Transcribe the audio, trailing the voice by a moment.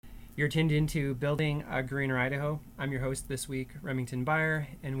You're tuned into Building a Greener Idaho. I'm your host this week, Remington Byer,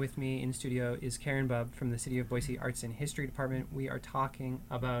 and with me in studio is Karen Bubb from the City of Boise Arts and History Department. We are talking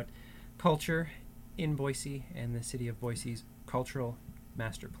about culture in Boise and the City of Boise's Cultural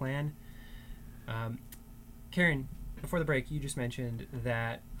Master Plan. Karen, before the break, you just mentioned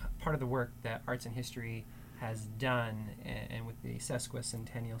that part of the work that Arts and History has done, and with the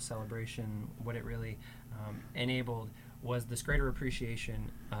sesquicentennial celebration, what it really enabled was this greater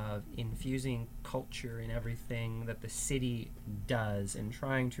appreciation of infusing culture in everything that the city does, and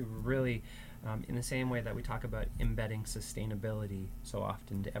trying to really, in the same way that we talk about embedding sustainability so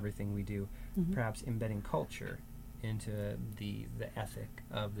often to everything we do, perhaps embedding culture into the ethic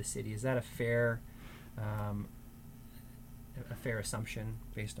of the city. Is that a fair assumption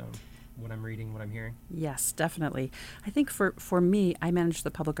based on what I'm reading, what I'm hearing? Yes, definitely. I think for me, I manage the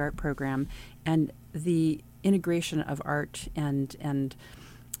public art program, and the integration of art and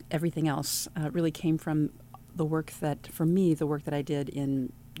everything else really came from the work that, for me, the work that I did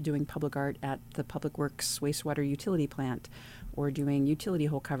in doing public art at the Public Works wastewater utility plant, or doing utility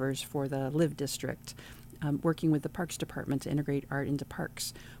hole covers for the LIV district, working with the Parks Department to integrate art into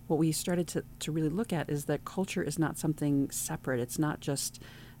parks. What we started to really look at is that culture is not something separate. It's not just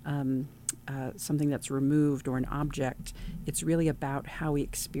something that's removed or an object. It's really about how we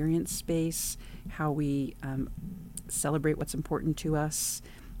experience space, how we celebrate what's important to us,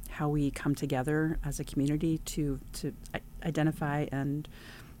 how we come together as a community to identify and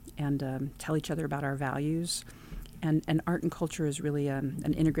tell each other about our values. And art and culture is really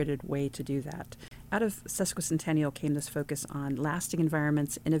an integrated way to do that. Out of Sesquicentennial came this focus on lasting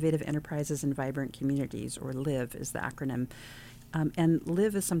environments, innovative enterprises, and vibrant communities, or LIVE is the acronym. And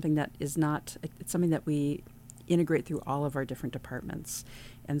LIVE is something that is not, it's something that we integrate through all of our different departments.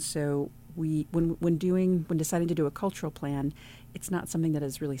 And so when deciding to do a cultural plan, it's not something that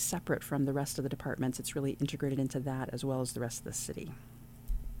is really separate from the rest of the departments. It's really integrated into that as well as the rest of the city.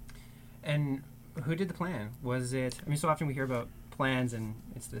 And who did the plan? Was it, so often we hear about plans and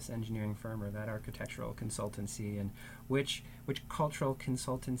it's this engineering firm or that architectural consultancy, and which cultural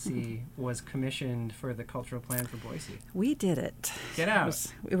consultancy was commissioned for the cultural plan for Boise? We did it. Get out.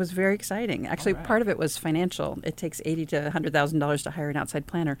 It was very exciting. Actually, part of it was financial. It takes $80,000 to $100,000 to hire an outside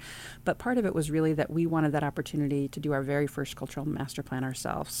planner. But part of it was really that we wanted that opportunity to do our very first cultural master plan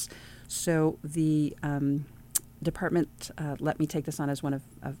ourselves. So the department let me take this on as one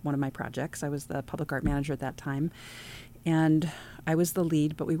of my projects. I was the public art manager at that time, and I was the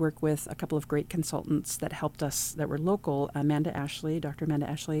lead, but we worked with a couple of great consultants that helped us that were local, Dr. Amanda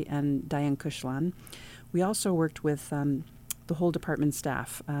Ashley, and Diane Kushlan. We also worked with the whole department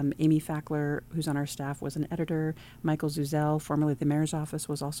staff. Amy Fackler, who's on our staff, was an editor. Michael Zuzel, formerly the mayor's office,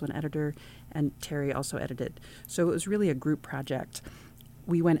 was also an editor, and Terry also edited. So it was really a group project.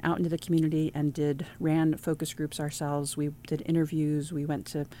 We went out into the community and ran focus groups ourselves. We did interviews. We went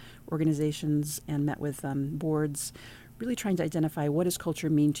to organizations and met with boards, really trying to identify what does culture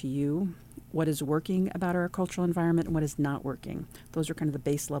mean to you, what is working about our cultural environment, and what is not working. Those are kind of the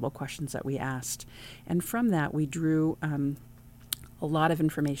base level questions that we asked. And from that, we drew a lot of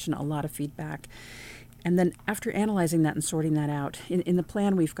information, a lot of feedback. And then after analyzing that and sorting that out, in the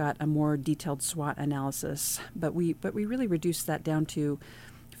plan we've got a more detailed SWOT analysis, but we really reduced that down to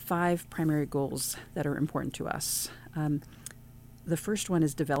 5 primary goals that are important to us. The first one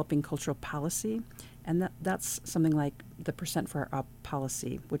is developing cultural policy, and that's something like the percent for our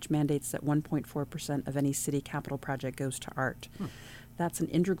policy, which mandates that 1.4% of any city capital project goes to art. That's an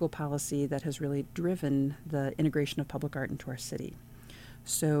integral policy that has really driven the integration of public art into our city.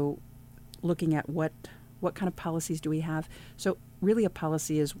 So looking at what kind of policies do we have. So really a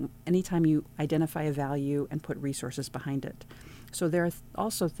policy is anytime you identify a value and put resources behind it. So there are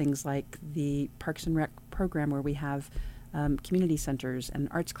also things like the Parks and Rec program where we have community centers and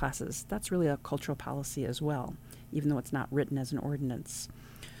arts classes. That's really a cultural policy as well, even though it's not written as an ordinance.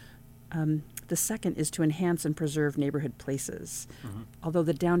 The second is to enhance and preserve neighborhood places. Although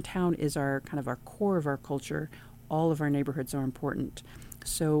the downtown is our core of our culture, all of our neighborhoods are important.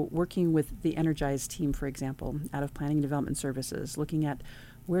 So working with the Energized team, for example, out of Planning and Development Services, looking at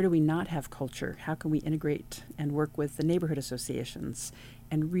where do we not have culture? How can we integrate and work with the neighborhood associations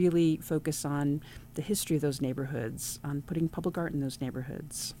and really focus on the history of those neighborhoods, on putting public art in those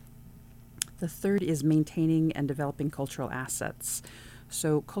neighborhoods? The third is maintaining and developing cultural assets.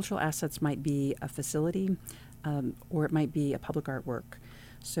 So cultural assets might be a facility or it might be a public artwork.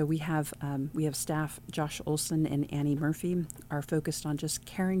 So we have staff, Josh Olson and Annie Murphy, are focused on just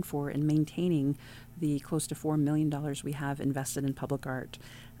caring for and maintaining the close to $4 million we have invested in public art.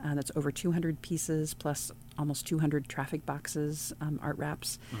 That's over 200 pieces plus almost 200 traffic boxes, art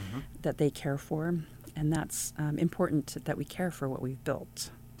wraps that they care for. And that's important that we care for what we've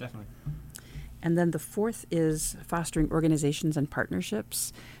built. Definitely. And then the fourth is fostering organizations and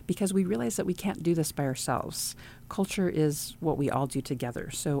partnerships, because we realize that we can't do this by ourselves. Culture is what we all do together.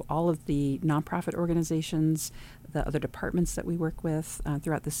 So all of the nonprofit organizations, the other departments that we work with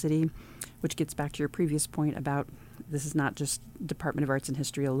throughout the city, which gets back to your previous point about this is not just Department of Arts and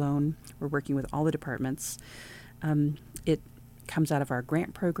History alone. We're working with all the departments. It comes out of our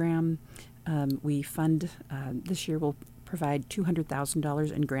grant program. We fund, this year we'll provide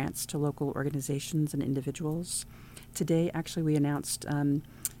 $200,000 in grants to local organizations and individuals. Today, actually, we announced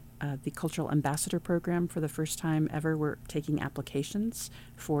the Cultural Ambassador Program. For the first time ever, we're taking applications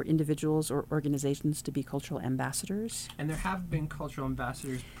for individuals or organizations to be cultural ambassadors. And there have been cultural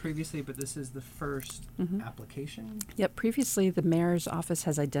ambassadors previously, but this is the first application? Yep. Previously, the mayor's office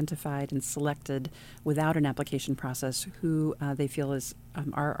has identified and selected, without an application process, who they feel is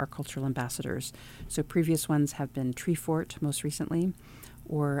are our cultural ambassadors. So previous ones have been Tree Fort, most recently,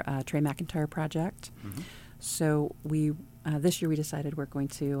 or Trey McIntyre Project. So we this year we decided we're going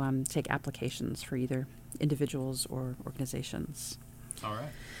to take applications for either individuals or organizations. All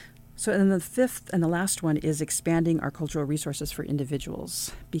right. So then the fifth and the last one is expanding our cultural resources for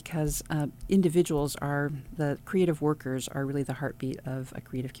individuals, because individuals are the creative workers, are really the heartbeat of a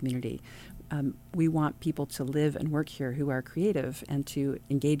creative community. We want people to live and work here who are creative, and to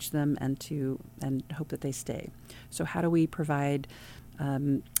engage them and hope that they stay. So how do we provide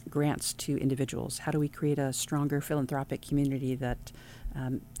grants to individuals? How do we create a stronger philanthropic community that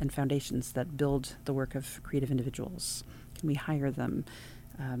and foundations that build the work of creative individuals? Can we hire them?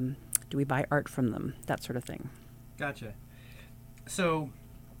 Do we buy art from them? That sort of thing. Gotcha. So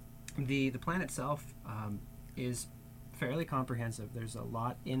the plan itself is fairly comprehensive. There's a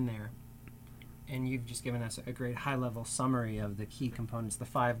lot in there. And you've just given us a great high-level summary of the key components, the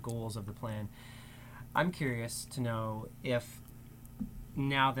 5 goals of the plan. I'm curious to know if,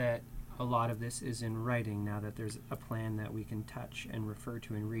 now that a lot of this is in writing, now that there's a plan that we can touch and refer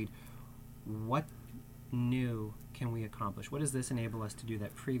to and read, what new can we accomplish? What does this enable us to do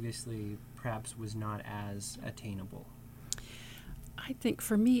that previously perhaps was not as attainable? I think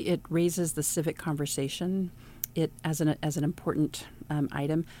for me it raises the civic conversation. It as an important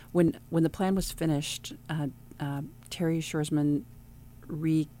item. When the plan was finished, Terry Shoresman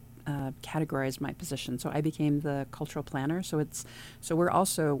categorized my position, so I became the cultural planner. So we're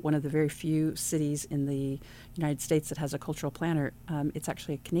also one of the very few cities in the United States that has a cultural planner. It's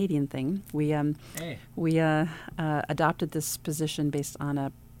actually a Canadian thing. We adopted this position based on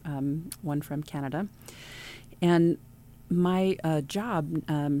a one from Canada, and my job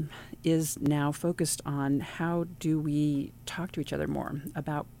is now focused on how do we talk to each other more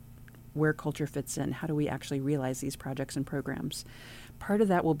about where culture fits in. How do we actually realize these projects and programs? Part of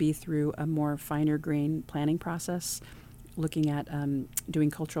that will be through a more finer grain planning process, looking at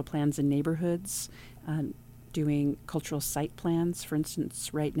doing cultural plans in neighborhoods, doing cultural site plans. For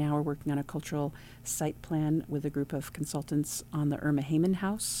instance, right now we're working on a cultural site plan with a group of consultants on the Irma Hayman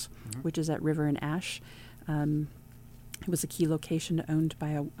House, which is at River and Ash. It was a key location owned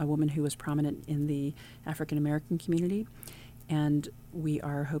by a woman who was prominent in the African American community. And we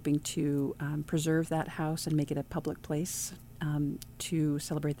are hoping to preserve that house and make it a public place to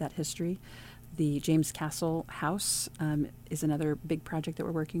celebrate that history. The James Castle House is another big project that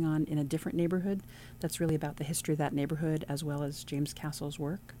we're working on in a different neighborhood that's really about the history of that neighborhood as well as James Castle's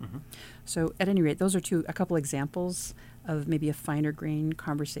work. So at any rate, those are a couple examples of maybe a finer grain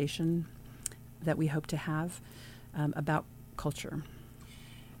conversation that we hope to have about culture.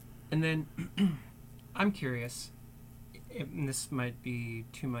 And then I'm curious, and this might be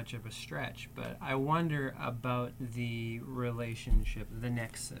too much of a stretch, but I wonder about the relationship, the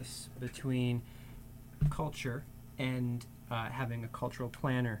nexus between culture and having a cultural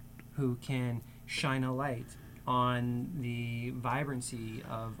planner who can shine a light on the vibrancy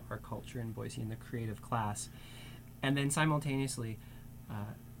of our culture in Boise and the creative class, and then simultaneously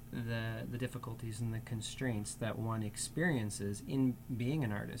the difficulties and the constraints that one experiences in being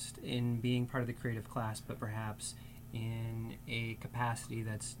an artist, in being part of the creative class, but perhaps in a capacity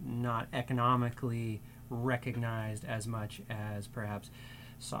that's not economically recognized as much as perhaps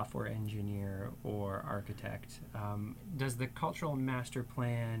software engineer or architect. Does the Cultural Master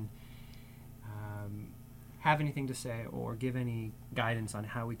Plan have anything to say or give any guidance on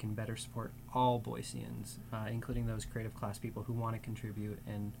how we can better support all Boiseans, including those creative class people who want to contribute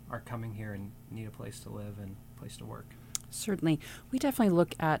and are coming here and need a place to live and a place to work? Certainly. We definitely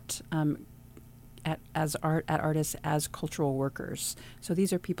look at at artists as cultural workers. So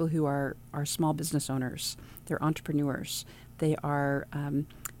these are people who are small business owners. They're entrepreneurs. They are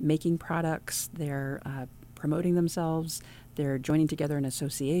making products. They're promoting themselves. They're joining together in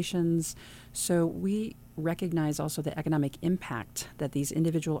associations. So we recognize also the economic impact that these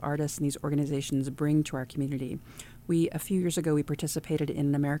individual artists and these organizations bring to our community. A few years ago, we participated in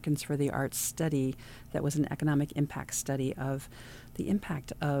an Americans for the Arts study that was an economic impact study of the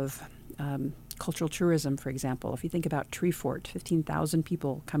impact of cultural tourism, for example. If you think about Treefort, 15,000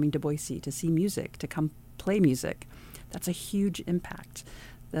 people coming to Boise to see music, to come play music, that's a huge impact.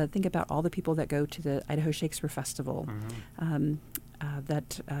 Think about all the people that go to the Idaho Shakespeare Festival,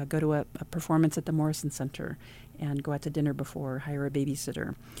 that go to a performance at the Morrison Center and go out to dinner before, hire a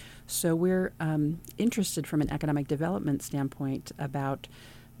babysitter. So we're interested from an economic development standpoint about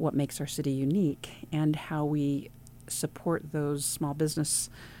what makes our city unique and how we support those small business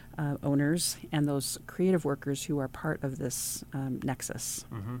owners and those creative workers who are part of this nexus.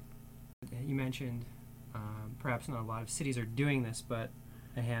 Mm-hmm. You mentioned perhaps not a lot of cities are doing this, but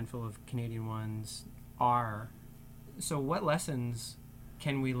a handful of Canadian ones are. So what lessons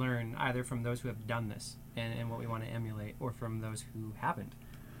can we learn either from those who have done this and what we want to emulate, or from those who haven't,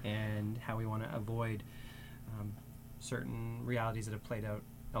 and how we want to avoid certain realities that have played out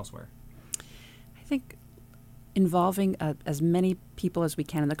elsewhere? I think involving as many people as we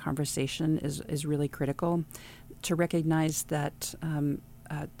can in the conversation is really critical, to recognize that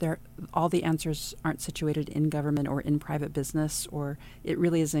all the answers aren't situated in government or in private business, or it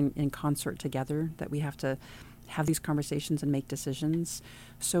really is in concert together that we have to have these conversations and make decisions.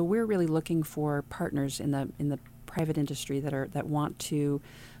 So we're really looking for partners in the private industry that want to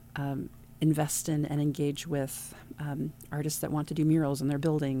invest in and engage with artists that want to do murals in their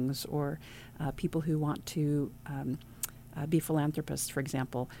buildings, or people who want to be philanthropists, for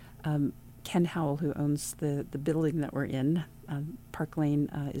example. Ken Howell, who owns the building that we're in, Park Lane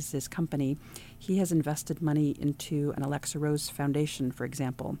is his company. He has invested money into an Alexa Rose Foundation, for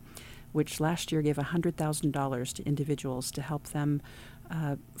example, which last year gave $100,000 to individuals to help them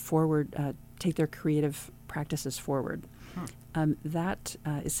take their creative practices forward. That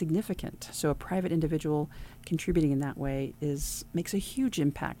is significant. So a private individual contributing in that way makes a huge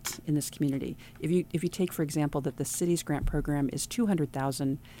impact in this community. If you take, for example, that the city's grant program is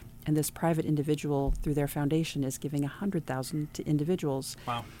 $200,000, and this private individual through their foundation is giving $100,000 to individuals.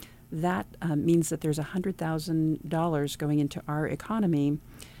 Wow. That means that there's $100,000 going into our economy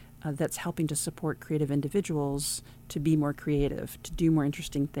that's helping to support creative individuals to be more creative, to do more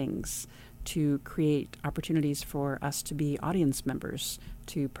interesting things, to create opportunities for us to be audience members,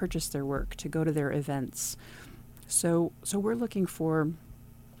 to purchase their work, to go to their events. So we're looking for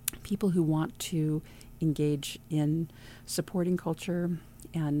people who want to engage in supporting culture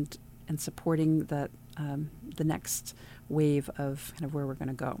and supporting the next wave of kind of where we're going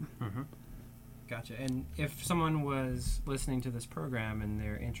to go. Mm-hmm. Gotcha. And if someone was listening to this program and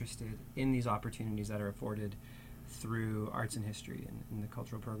they're interested in these opportunities that are afforded through arts and history and the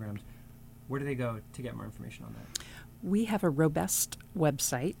cultural programs, where do they go to get more information on that? We have a robust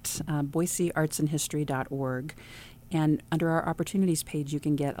website, boiseartsandhistory.org. And under our opportunities page, you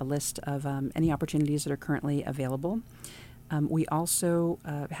can get a list of any opportunities that are currently available. We also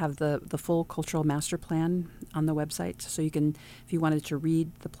have the full cultural master plan on the website, so you can, if you wanted to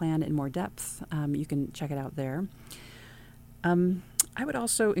read the plan in more depth, you can check it out there. I would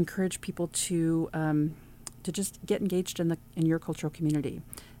also encourage people to just get engaged in your cultural community.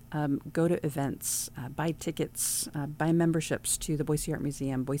 Go to events, buy tickets, buy memberships to the Boise Art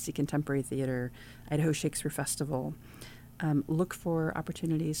Museum, Boise Contemporary Theater, Idaho Shakespeare Festival. Look for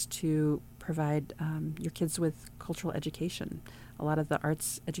opportunities to provide your kids with cultural education. A lot of the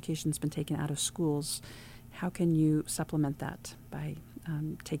arts education has been taken out of schools. How can you supplement that by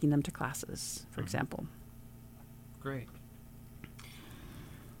taking them to classes, for example? Great.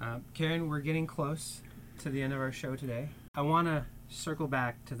 Karen, we're getting close to the end of our show today. I want to circle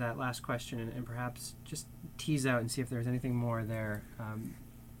back to that last question and perhaps just tease out and see if there's anything more there.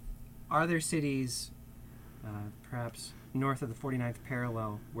 Are there cities, perhaps north of the 49th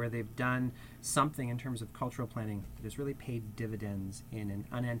parallel, where they've done something in terms of cultural planning that has really paid dividends in an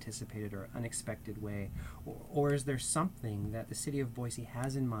unanticipated or unexpected way? Or is there something that the city of Boise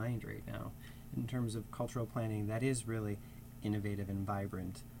has in mind right now in terms of cultural planning that is really innovative and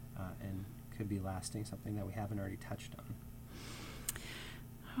vibrant and could be lasting, something that we haven't already touched on?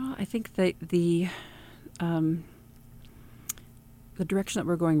 Well, I think that the direction that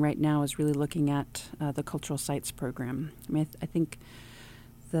we're going right now is really looking at the cultural sites program. I mean, I think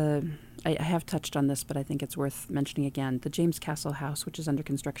I have touched on this, but I think it's worth mentioning again. The James Castle House, which is under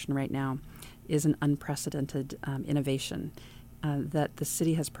construction right now, is an unprecedented innovation. That the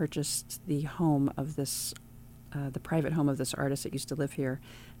city has purchased the home of this, the private home of this artist that used to live here,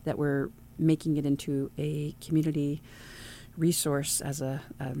 that we're making it into a community resource as a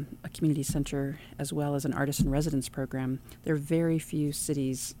community center, as well as an artist in residence program. There are very few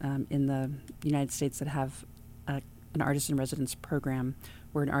cities in the United States that have an artist in residence program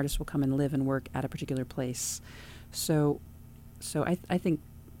where an artist will come and live and work at a particular place. So I think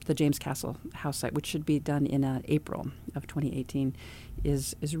the James Castle house site, which should be done in April of 2018,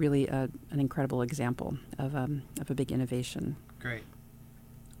 is really an incredible example of a big innovation. Great.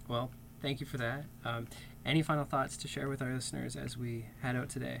 Well, thank you for that. Any final thoughts to share with our listeners as we head out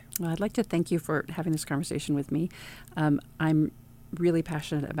today? Well, I'd like to thank you for having this conversation with me. I'm really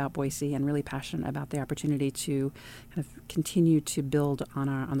passionate about Boise and really passionate about the opportunity to kind of continue to build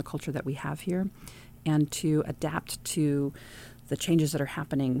on the culture that we have here and to adapt to the changes that are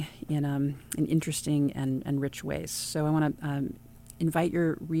happening in interesting and rich ways. So I want to invite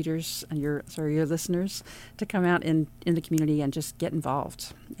your readers and your listeners to come out in the community and just get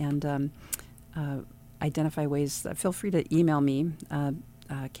involved and identify ways. Feel free to email me,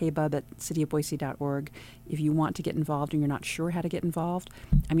 kbub@cityofboise.org. If you want to get involved and you're not sure how to get involved,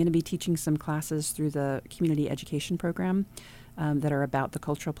 I'm going to be teaching some classes through the community education program that are about the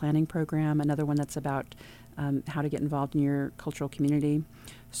cultural planning program, another one that's about how to get involved in your cultural community.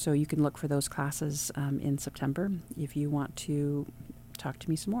 So you can look for those classes in September if you want to talk to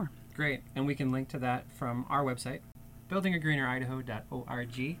me some more. Great. And we can link to that from our website,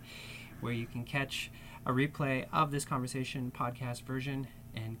 buildingagreeneridaho.org, where you can catch a replay of this conversation podcast version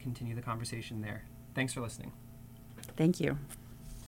and continue the conversation there. Thanks for listening. Thank you.